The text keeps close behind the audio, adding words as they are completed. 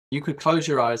You could close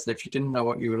your eyes, and if you didn't know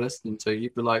what you were listening to,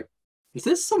 you'd be like, is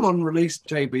this someone released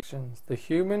JB? The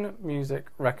Human Music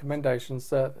Recommendation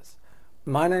Service.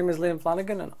 My name is Liam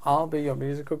Flanagan and I'll be your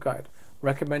musical guide,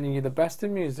 recommending you the best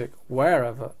in music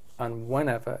wherever and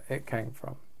whenever it came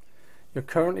from. You're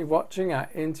currently watching our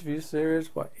interview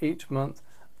series where each month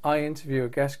I interview a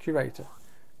guest curator.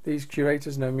 These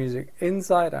curators know music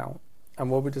inside out and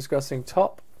we'll be discussing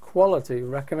top quality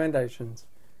recommendations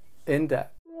in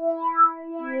depth.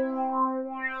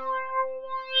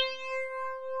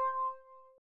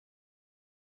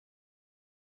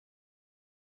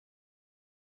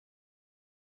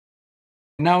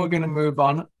 Now we're going to move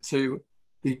on to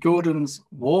the Gordon's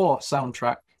War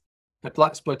soundtrack, a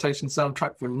blaxploitation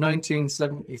soundtrack from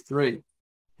 1973.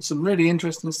 Some really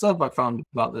interesting stuff I found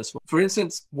about this one. For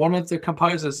instance, one of the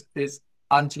composers is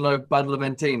Angelo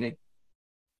Badalamenti.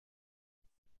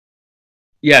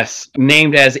 Yes,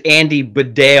 named as Andy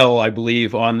Badale, I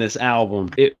believe, on this album.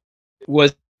 It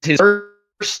was his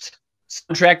first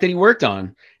soundtrack that he worked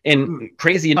on. And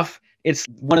crazy enough, it's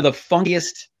one of the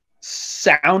funkiest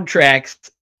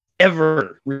soundtracks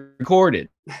ever recorded.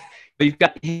 But you've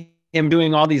got him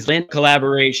doing all these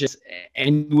collaborations,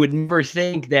 and you would never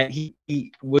think that he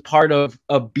was part of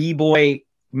a b-boy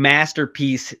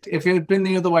masterpiece. If it had been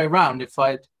the other way around, if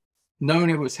I'd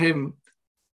known it was him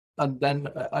and then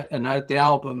I heard the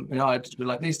album, you know, I'd just be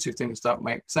like, these two things don't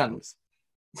make sense.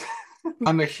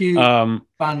 I'm a huge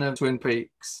fan of Twin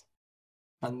Peaks,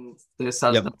 and this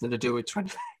has nothing to do with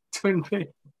Twin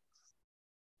Peaks.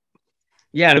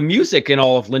 Yeah, the music in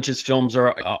all of Lynch's films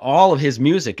all of his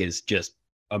music is just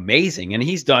amazing, and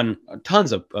he's done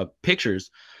tons of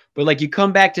pictures. But like, you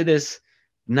come back to this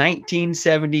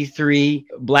 1973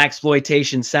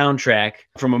 blaxploitation soundtrack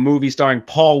from a movie starring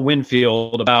Paul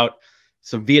Winfield about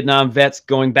some Vietnam vets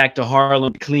going back to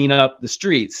Harlem to clean up the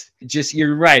streets.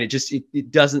 You're right.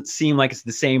 It doesn't seem like it's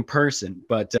the same person.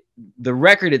 But the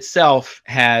record itself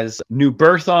has New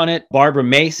Birth on it, Barbara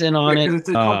Mason on it. It's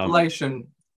a compilation.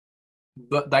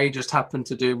 But they just happen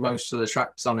to do most of the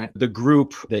tracks on it. The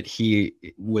group that he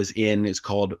was in is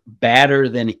called Badder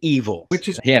Than Evil. Which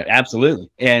is... Yeah, absolutely.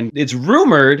 And it's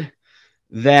rumored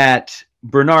that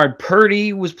Bernard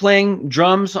Purdie was playing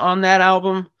drums on that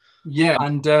album. Yeah,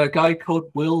 and a guy called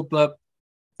Wilbur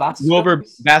Bascom. Wilbur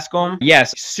Bascom.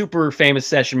 Yes, super famous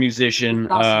session musician.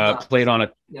 Played on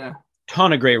a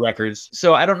ton of great records.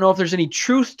 So I don't know if there's any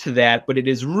truth to that, but it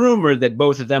is rumored that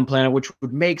both of them played it, which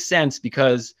would make sense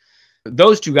because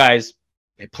those two guys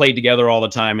played together all the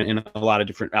time in a lot of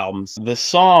different albums. The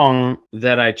song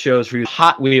that I chose for you,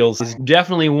 Hot Wheels, is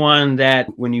definitely one that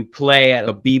when you play at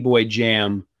a b-boy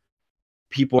jam,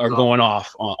 people are going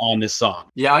off on this song.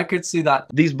 Yeah, I could see that.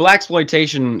 These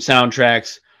blaxploitation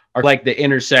soundtracks are like the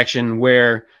intersection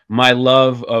where my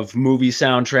love of movie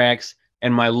soundtracks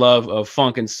and my love of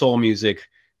funk and soul music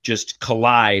just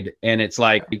collide, and it's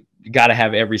like you got to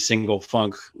have every single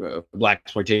funk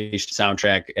blaxploitation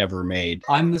soundtrack ever made.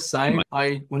 I'm the same.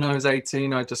 When I was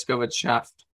 18, I discovered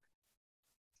Shaft.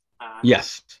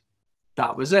 Yes,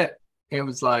 that was it. It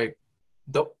was like,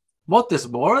 what? There's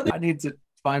more of it? I need to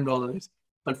find all of these.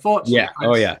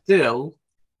 Unfortunately, still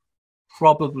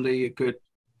probably a good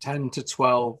 10 to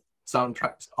 12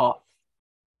 soundtracks off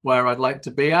where I'd like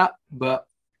to be at. But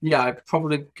yeah, I've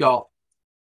probably got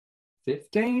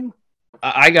 15.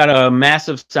 I got a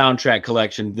massive soundtrack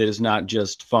collection that is not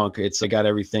just funk. I got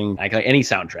everything. I got any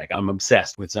soundtrack. I'm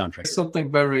obsessed with soundtracks. There's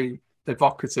something very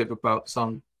evocative about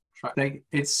soundtrack.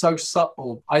 It's so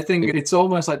subtle. I think it's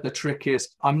almost like the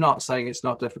trickiest. I'm not saying it's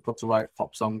not difficult to write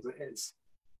pop songs. It is.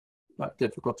 Like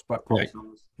difficult to write pop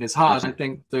songs. It's hard. I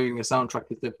think doing a soundtrack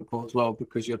is difficult as well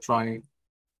because you're trying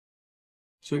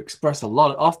to express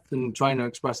often trying to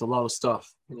express a lot of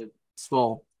stuff in a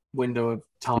small window of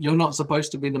time. You're not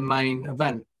supposed to be the main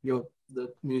event. You're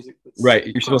the music. Right.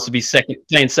 You're supposed to be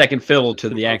playing second fiddle to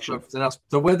the action.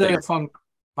 So whether it's a funk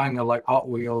banger like Hot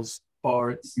Wheels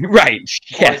or it's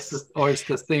or it's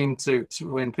the theme to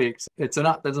Twin Peaks, there's an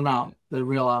art, the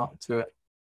real art to it.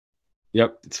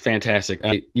 Yep, it's fantastic.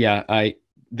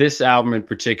 This album in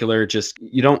particular, just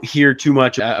you don't hear too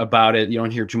much about it. You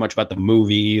don't hear too much about the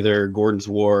movie either, Gordon's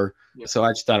War. Yeah. So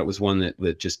I just thought it was one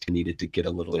that just needed to get a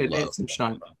little love. Some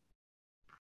shine.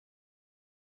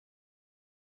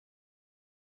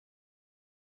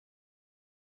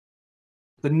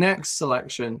 The next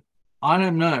selection, I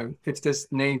don't know if this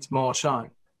needs more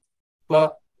shine,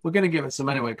 but we're going to give it some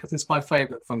anyway because it's my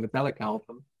favorite Funkadelic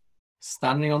album,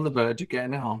 Standing on the Verge of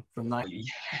Getting It On from 19.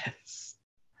 Yes.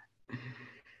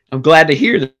 I'm glad to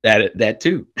hear that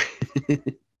too.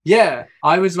 Yeah,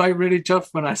 I was like really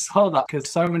chuffed when I saw that because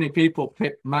so many people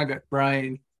picked Maggot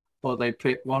Brain or they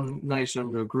pit One Nation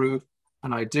Under a Groove,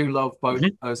 and I do love both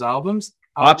those albums.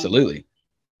 Absolutely.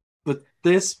 But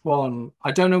this one,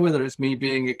 I don't know whether it's me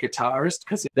being a guitarist,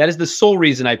 because that is the sole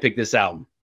reason I picked this album.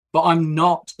 But I'm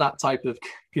not that type of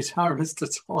guitarist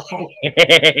at all.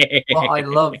 But I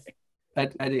love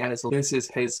Eddie Hazel. This is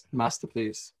his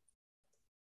masterpiece.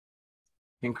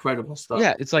 Incredible stuff.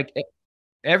 Yeah, it's like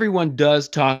everyone does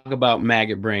talk about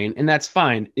Maggot Brain, and that's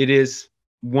fine. It is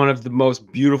one of the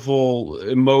most beautiful,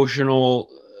 emotional,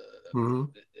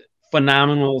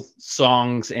 phenomenal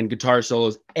songs and guitar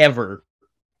solos ever.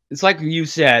 It's like you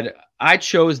said, I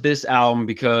chose this album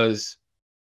because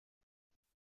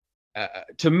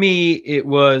to me, it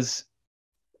was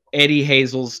Eddie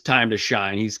Hazel's time to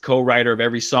shine. He's co-writer of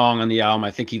every song on the album.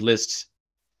 I think he lists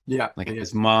like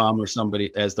his mom or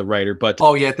somebody as the writer. But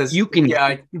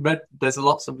I read there's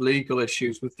lots of legal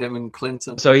issues with him and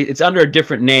Clinton. So it's under a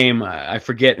different name. I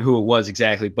forget who it was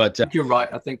exactly, but you're right.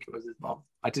 I think it was his mom.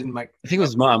 I think it was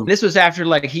his mom. This was after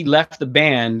like he left the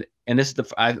band, and this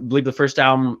is I believe the first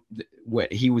album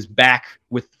he was back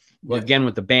with again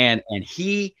with the band, and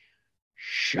he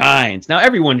shines. Now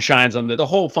everyone shines on the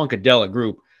whole Funkadelic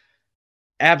group.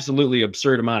 Absolutely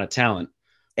absurd amount of talent.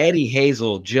 Eddie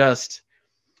Hazel, just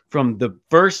from the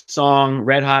first song,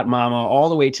 Red Hot Mama, all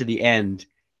the way to the end.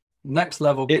 Next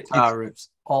level guitar riffs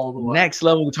all the way. Next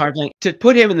level guitar playing. To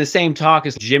put him in the same talk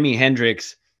as Jimi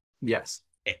Hendrix, yes,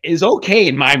 is okay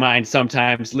in my mind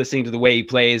sometimes, listening to the way he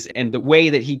plays and the way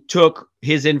that he took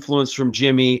his influence from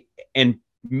Jimmy and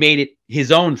made it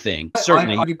his own thing.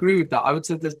 Certainly. I agree with that. I would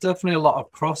say there's definitely a lot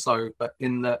of crossover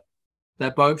in that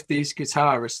they're both these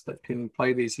guitarists that can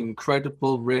play these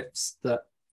incredible riffs that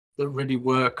really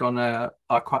work on a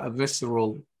quite a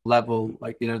visceral level,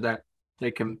 like, you know, that they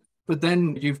can. But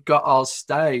then you've got I'll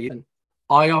Stay, and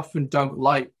I often don't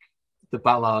like the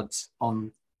ballads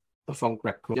on the funk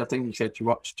record. I think you said you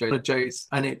watched Jay's,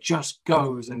 and it just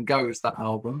goes and goes. That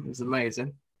album is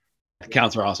amazing. The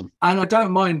counts are awesome, and I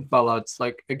don't mind ballads.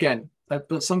 Like, again,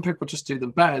 but some people just do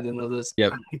them better than others.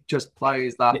 Yep. And he just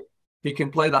plays that. He can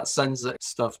play that sensitive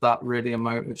stuff, that really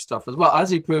emotive stuff as well,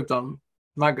 as he proved on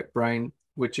Maggot Brain,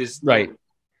 which is the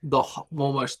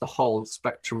almost the whole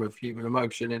spectrum of human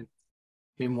emotion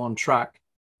in one track.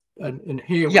 And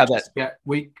here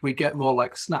we get more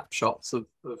like snapshots of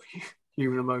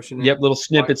human emotion. Yep, little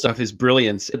snippets of his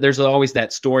brilliance. There's always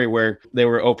that story where they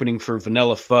were opening for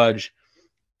Vanilla Fudge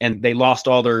and they lost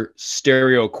all their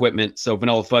stereo equipment. So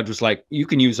Vanilla Fudge was like, you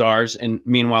can use ours. And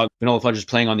meanwhile, Vanilla Fudge is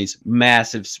playing on these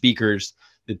massive speakers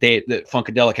that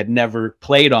Funkadelic had never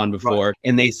played on before. Right.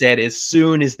 And they said as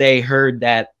soon as they heard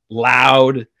that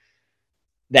loud,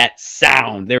 that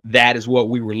sound, that is what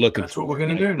we were looking for. That's what we're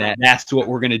going to do. That's what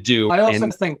we're going to do. I also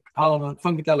think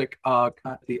Funkadelic are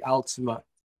the ultimate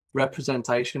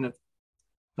representation of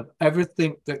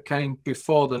everything that came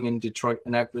before them in Detroit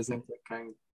and everything that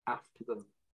came after them.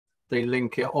 They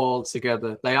link it all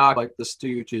together. They are like the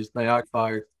Stooges. They are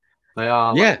Five. They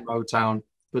are like Motown.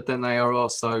 But then they are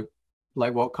also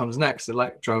like what comes next,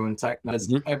 electro and techno.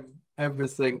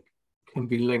 Everything can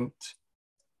be linked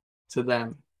to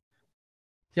them.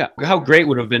 Yeah, how great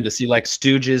would it have been to see like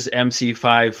Stooges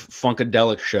MC5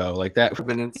 Funkadelic show like that? Would have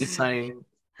been insane.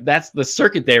 That's the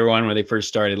circuit they were on when they first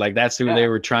started. Like that's who they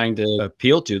were trying to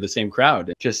appeal to, the same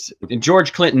crowd. And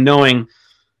George Clinton knowing,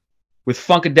 with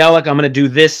Funkadelic, I'm going to do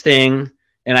this thing,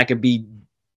 and I could be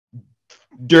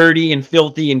dirty and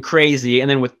filthy and crazy. And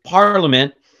then with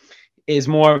Parliament is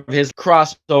more of his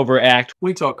crossover act.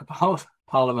 We talk about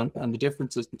Parliament and the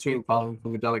differences between Parliament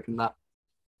and Funkadelic in that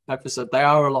episode. They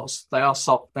are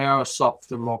soft. They are a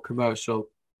softer, more commercial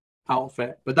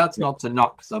outfit, but that's not to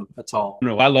knock them at all.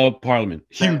 No, I love Parliament.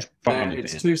 Huge Parliament.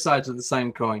 It's two sides of the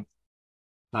same coin.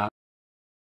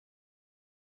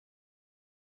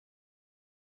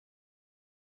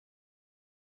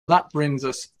 That brings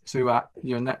us to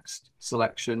your next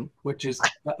selection, which is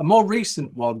a more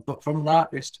recent one, but from an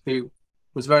artist who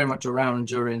was very much around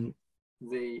during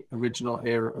the original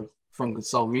era of funk and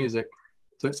soul music.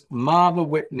 So it's Marva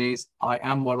Whitney's I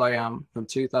Am What I Am from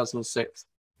 2006.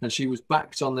 And she was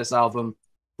backed on this album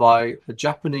by a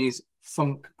Japanese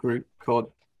funk group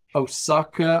called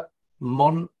Osaka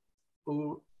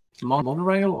Monorail.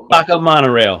 Osaka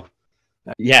Monorail.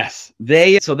 Yes,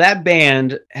 so that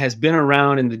band has been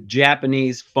around in the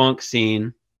Japanese funk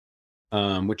scene,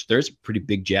 which there's a pretty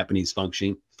big Japanese funk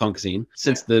scene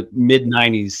since the mid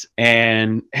 90s,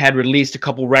 and had released a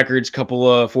couple records, couple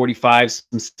of 45s,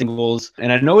 some singles.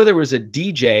 And I know there was a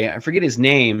DJ, I forget his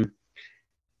name,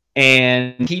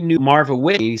 and he knew Marva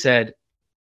Whitney. He said,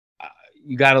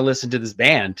 you got to listen to this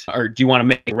band, or do you want to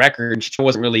make a record? And she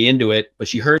wasn't really into it, but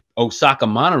she heard Osaka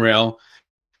Monorail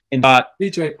and thought,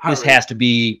 DJ Parry. this has to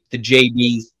be the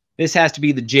JBs. This has to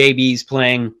be the JBs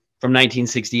playing from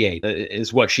 1968,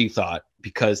 is what she thought,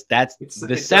 because that's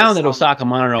the sound that Osaka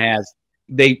Mono has.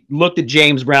 They looked at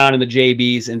James Brown and the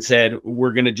JBs and said,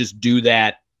 we're going to just do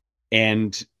that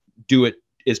and do it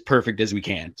as perfect as we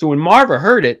can. So when Marva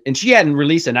heard it, and she hadn't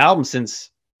released an album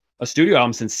since a studio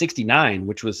album since '69,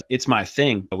 which was It's My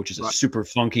Thing, which is a super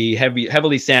funky,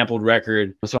 heavily sampled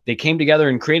record. So they came together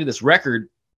and created this record,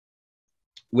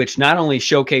 which not only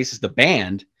showcases the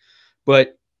band,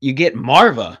 but you get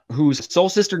Marva, who's Soul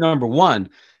Sister #1,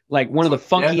 like one of the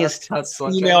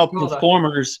funkiest female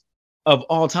performers of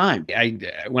all time.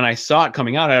 When I saw it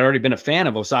coming out, I'd already been a fan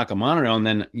of Osaka Mono, and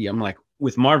then I'm like,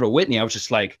 with Marva Whitney, I was just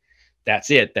like,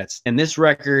 that's it. And this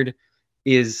record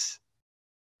is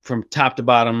from top to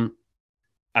bottom.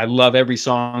 I love every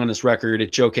song on this record.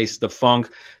 It showcases the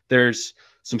funk. There's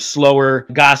some slower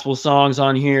gospel songs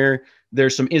on here.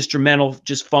 There's some instrumental,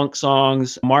 just funk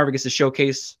songs. Marva gets to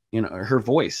showcase, her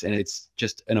voice, and it's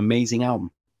just an amazing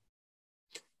album.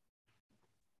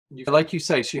 Like you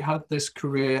say, she had this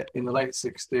career in the late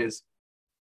 60s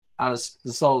as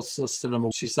the Soul Sister.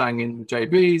 She sang in the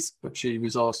JBs, but she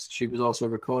was also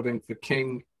recording for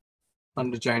King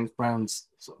under James Brown's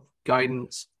sort of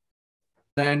guidance.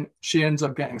 Then she ends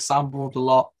up getting sampled a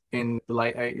lot in the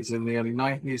late 80s and the early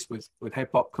 90s with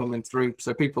hip hop coming through.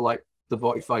 So people like the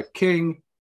 45 King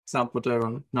sampled her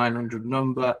on 900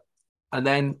 Number, and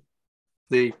then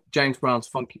the James Brown's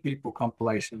Funky People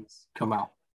compilations come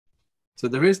out. So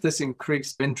there is this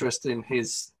increased interest in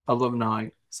his alumni.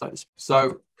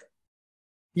 So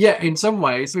yeah, in some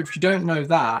ways, if you don't know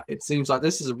that, it seems like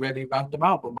this is a really random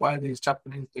album. Why are these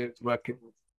Japanese dudes working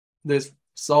with this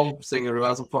soul singer who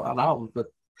hasn't put an album for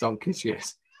donkey's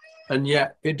years? And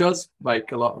yet it does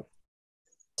make a lot of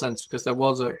sense, because there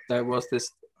was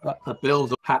this a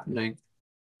build up happening,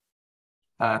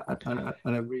 that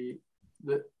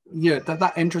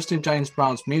interest in James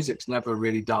Brown's music's never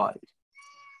really died.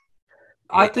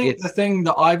 I think the thing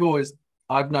that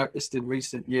I've noticed in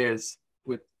recent years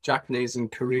with Japanese and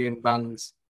Korean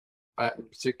bands in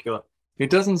particular, it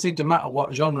doesn't seem to matter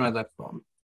what genre they're from.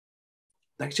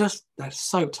 They're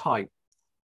so tight.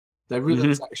 Their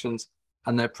rhythm sections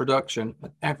and their production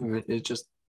and everything is just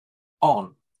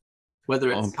on.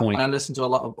 Whether it's on point. I listen to a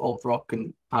lot of alt rock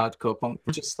and hardcore punk,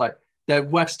 just like their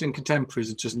Western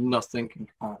contemporaries are just nothing in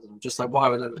comparison. Just like, why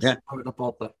would I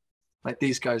bother? Like,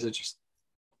 these guys are just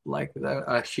like, they're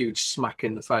a huge smack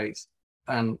in the face,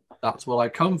 and that's what I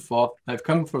come for. I've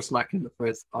come for a smack in the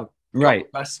face. I've got the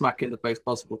best smack in the face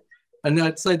possible. And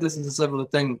I'd say this is a similar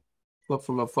thing, but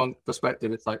from a funk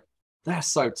perspective, it's like they're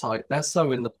so tight, they're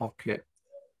so in the pocket.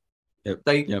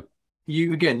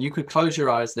 You could close your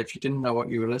eyes, and if you didn't know what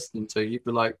you were listening to, you'd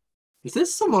be like, is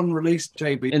this someone released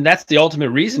JB? And that's the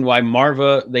ultimate reason why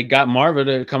they got Marva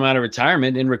to come out of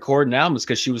retirement and record an album,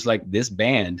 because she was like, this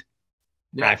band.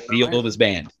 I feel this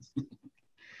band.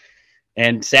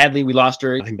 And sadly, we lost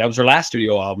her. I think that was her last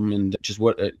studio album, and just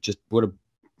what a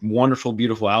wonderful,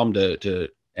 beautiful album to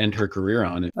end her career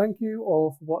on. Thank you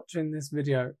all for watching this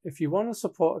video. If you want to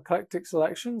support Eclectic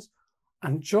Selections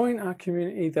and join our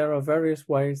community, there are various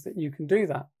ways that you can do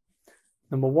that.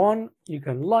 Number one, you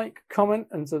can like, comment,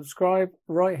 and subscribe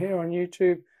right here on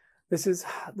YouTube. This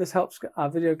helps our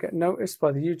video get noticed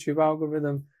by the YouTube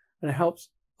algorithm, and it helps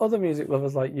other music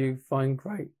lovers like you find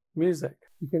great music.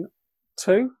 You can,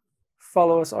 too,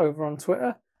 follow us over on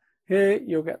Twitter. Here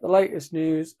you'll get the latest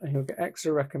news and you'll get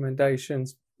extra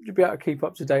recommendations. You'll be able to keep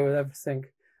up to date with everything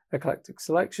Eclectic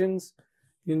Selections.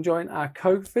 You can join our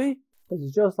Ko-fi, which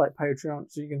is just like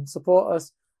Patreon, so you can support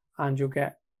us and you'll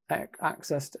get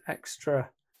access to extra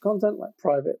content like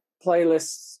private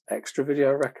playlists, extra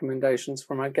video recommendations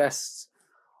from our guests,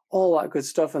 all that good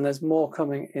stuff. And there's more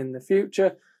coming in the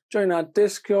future. Join our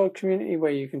Discord community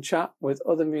where you can chat with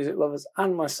other music lovers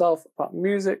and myself about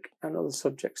music and other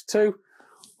subjects too.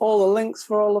 All the links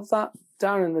for all of that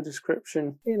down in the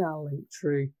description in our link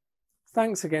tree.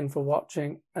 Thanks again for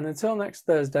watching, and until next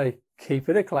Thursday, keep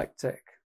it eclectic.